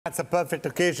That's a perfect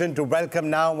occasion to welcome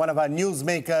now one of our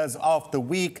newsmakers of the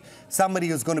week, somebody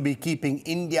who's going to be keeping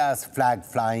India's flag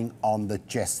flying on the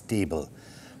chess table.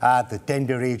 At the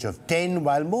tender age of 10,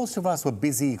 while most of us were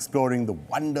busy exploring the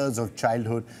wonders of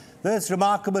childhood, this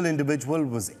remarkable individual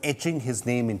was etching his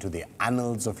name into the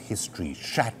annals of history,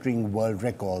 shattering world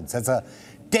records. As a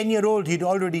 10-year-old, he'd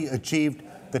already achieved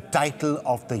the title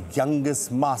of the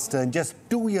youngest master, and just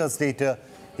 2 years later,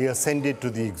 he ascended to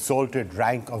the exalted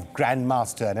rank of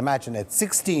Grandmaster. And imagine, at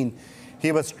 16,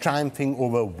 he was triumphing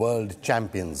over world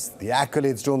champions. The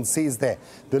accolades don't cease there.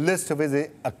 The list of his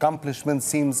accomplishments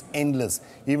seems endless.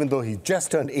 Even though he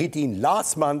just turned 18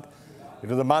 last month, it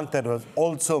was a month that was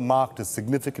also marked a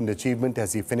significant achievement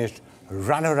as he finished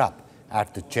runner-up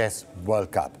at the Chess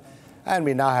World Cup. And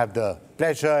we now have the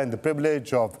pleasure and the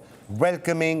privilege of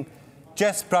welcoming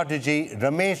chess prodigy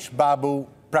Rameshbabu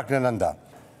Praggnanandhaa.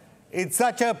 It's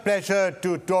such a pleasure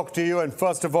to talk to you. And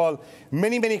first of all,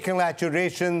 many, many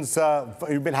congratulations.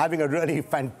 You've been having a really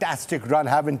fantastic run,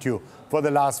 haven't you, for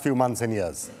the last few months and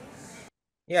years?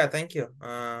 Yeah, thank you.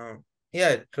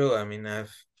 Yeah, true. I mean,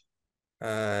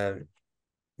 the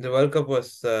World Cup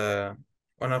was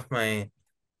one of my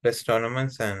best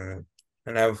tournaments, and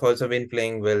I've also been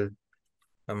playing well.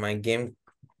 My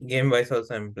game-wise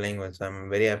also, I'm playing well. So I'm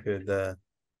very happy with the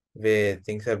way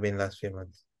things have been last few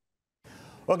months.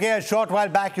 Okay, a short while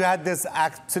back, you had this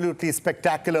absolutely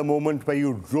spectacular moment where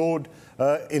you rode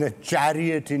in a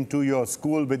chariot into your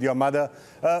school with your mother.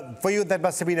 For you, that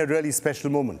must have been a really special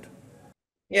moment.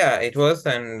 Yeah, it was.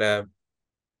 And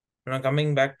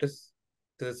coming back to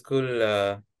the school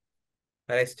where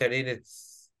I studied,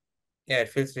 it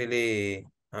feels really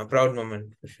a proud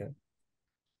moment for sure.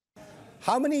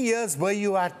 How many years were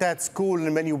you at that school?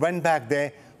 And when you went back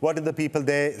there, what did the people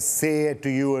there say to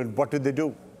you and what did they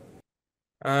do?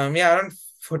 Yeah, around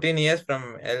 14 years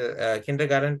from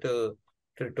kindergarten to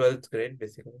 12th grade,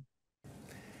 basically.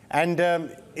 And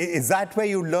is that where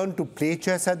you learned to play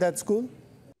chess at that school?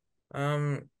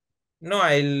 No,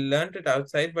 I learned it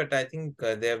outside, but I think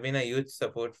they have been a huge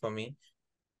support for me.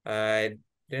 I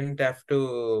didn't really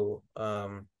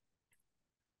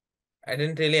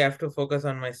have to focus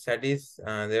on my studies.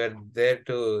 They were there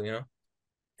to,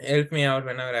 help me out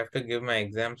whenever I have to give my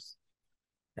exams.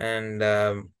 And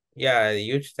yeah,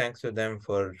 huge thanks to them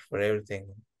for everything.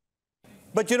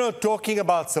 But, talking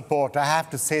about support, I have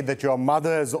to say that your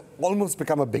mother has almost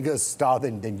become a bigger star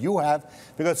than you have,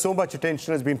 because so much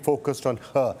attention has been focused on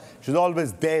her. She's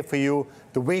always there for you,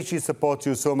 the way she supports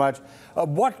you so much.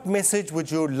 What message would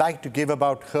you like to give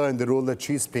about her and the role that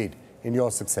she's played in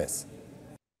your success?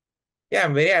 Yeah,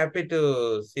 I'm very happy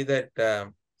to see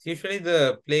that usually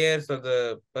the players or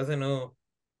the person who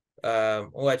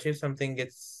achieves something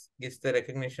gets the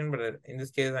recognition, but in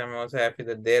this case, I'm also happy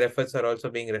that their efforts are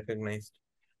also being recognized.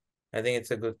 I think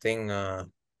it's a good thing to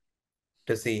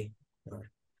see.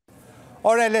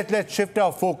 All right, let's shift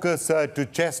our focus to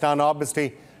chess now.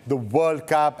 Obviously, the World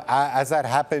Cup, as that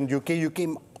happened, you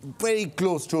came very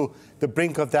close to the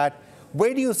brink of that.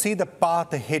 Where do you see the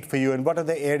path ahead for you, and what are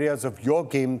the areas of your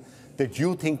game that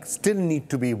you think still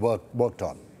need to be worked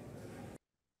on?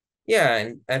 Yeah,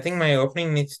 and I think my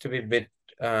opening needs to be bit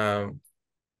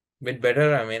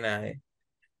better. I mean,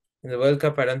 in the World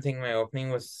Cup, I don't think my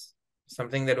opening was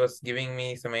something that was giving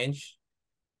me some edge.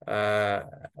 I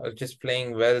was just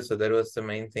playing well, so that was the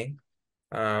main thing.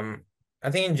 I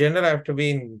think in general, I have to be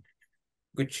in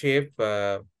good shape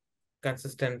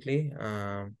consistently.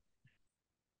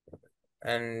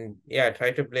 And yeah,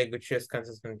 try to play good chess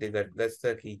consistently. That's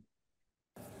the key.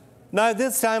 Now,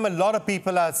 this time, a lot of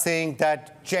people are saying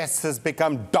that chess has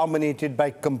become dominated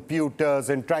by computers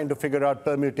and trying to figure out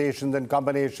permutations and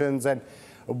combinations. And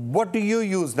what do you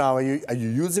use now? Are you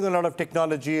using a lot of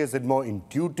technology? Is it more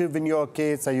intuitive in your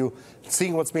case? Are you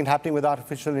seeing what's been happening with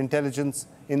artificial intelligence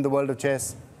in the world of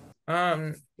chess?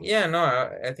 Yeah, no,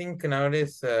 I think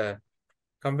nowadays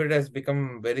computer has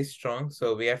become very strong,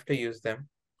 so we have to use them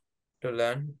to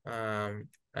learn.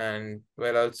 And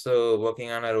we're also working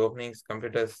on our openings.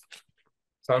 Computers,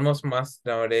 it's almost must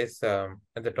nowadays at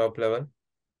the top level.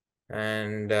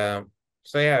 And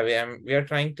so yeah, we are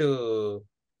trying to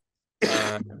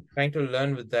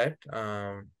learn with that,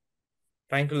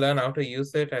 trying to learn how to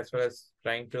use it, as well as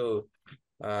trying to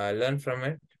learn from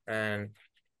it. And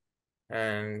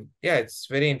yeah, it's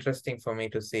very interesting for me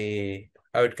to see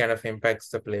how it kind of impacts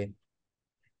the play.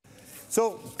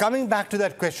 So coming back to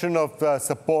that question of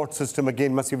support system,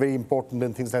 again, must be very important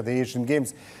in things like the Asian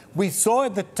Games. We saw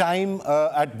at the time,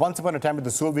 once upon a time with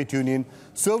the Soviet Union,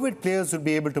 Soviet players would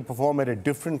be able to perform at a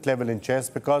different level in chess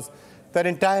because that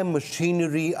entire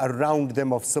machinery around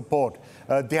them of support.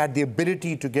 They had the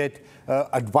ability to get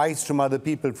advice from other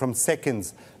people from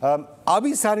seconds. Are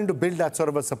we starting to build that sort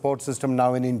of a support system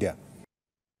now in India?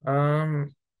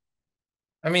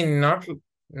 I mean,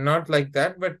 not like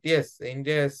that, but yes,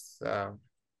 India is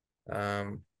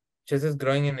chess is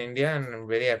growing in India, and I'm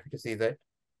very happy to see that.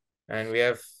 And we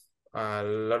have a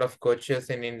lot of coaches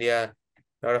in India,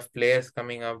 a lot of players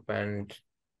coming up, and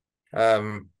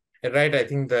right, I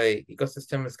think the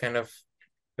ecosystem is kind of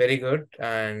very good,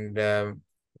 and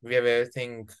we have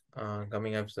everything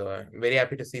coming up. So I'm very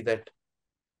happy to see that.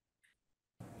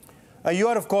 You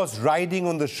are, of course, riding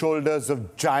on the shoulders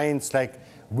of giants like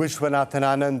Viswanathan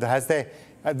Anand.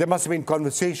 There must have been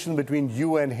conversation between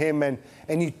you and him, and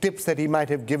any tips that he might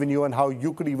have given you on how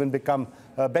you could even become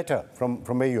better from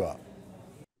where you are?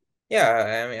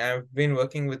 Yeah, I mean, I've been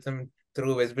working with him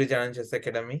through Westbridge Chess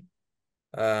Academy,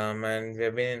 and we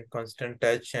have been in constant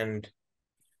touch and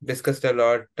discussed a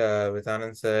lot with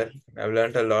Anand sir. I've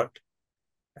learned a lot,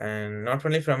 and not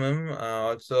only from him,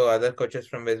 also other coaches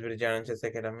from Westbridge Chess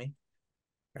Academy.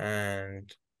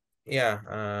 And yeah,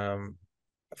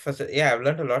 I've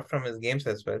learned a lot from his games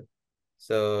as well.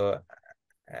 So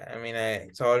I mean,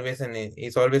 he's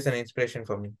always an inspiration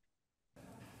for me.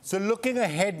 So looking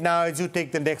ahead now, as you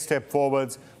take the next step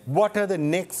forwards, what are the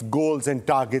next goals and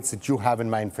targets that you have in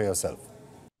mind for yourself?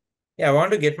 Yeah, I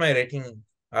want to get my rating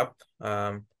up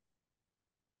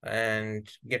and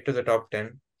get to the top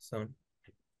 10 soon.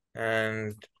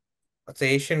 And the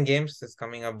Asian Games is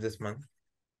coming up this month,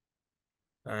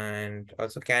 and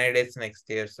also candidates next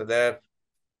year. So there are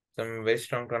some very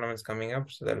strong tournaments coming up.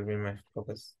 So that will be my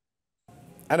focus.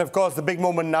 And of course, the big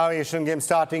moment now, Asian Games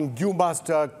starting. You must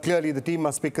clearly, the team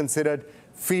must be considered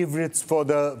favorites for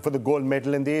the gold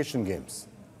medal in the Asian Games.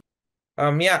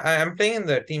 Yeah, I'm playing in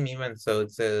the team event, so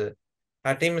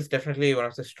our team is definitely one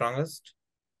of the strongest.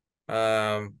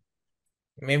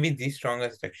 Maybe the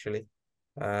strongest actually.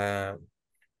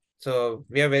 So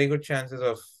we have very good chances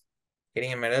of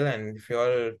getting a medal, and if you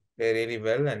all play really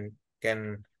well and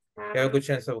can, we have a good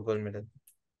chance of a gold medal.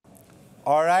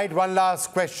 All right, one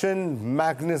last question.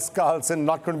 Magnus Carlsen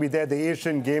not going to be there at the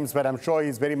Asian Games, but I'm sure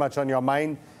he's very much on your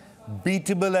mind.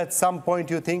 Beatable at some point,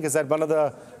 you think? Is that one of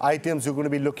the items you're going to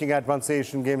be looking at once the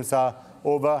Asian Games are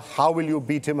over? How will you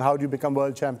beat him? How do you become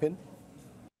world champion?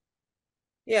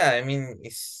 Yeah, I mean,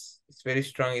 he's very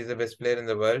strong. He's the best player in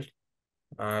the world.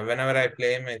 Whenever I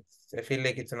play him, I feel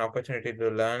like it's an opportunity to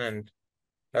learn, and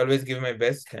I always give my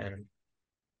best. And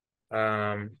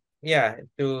yeah,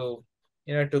 to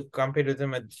compete with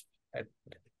him at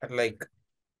like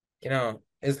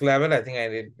his level, I think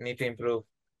I need to improve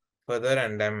further,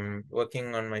 and I'm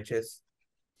working on my chess.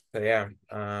 So yeah,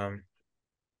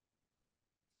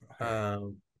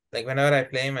 like whenever I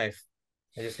play him, I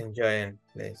just enjoy and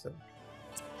play. So.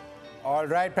 All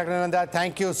right, Praggnanandhaa,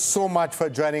 thank you so much for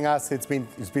joining us. It's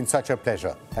been such a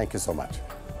pleasure. Thank you so much.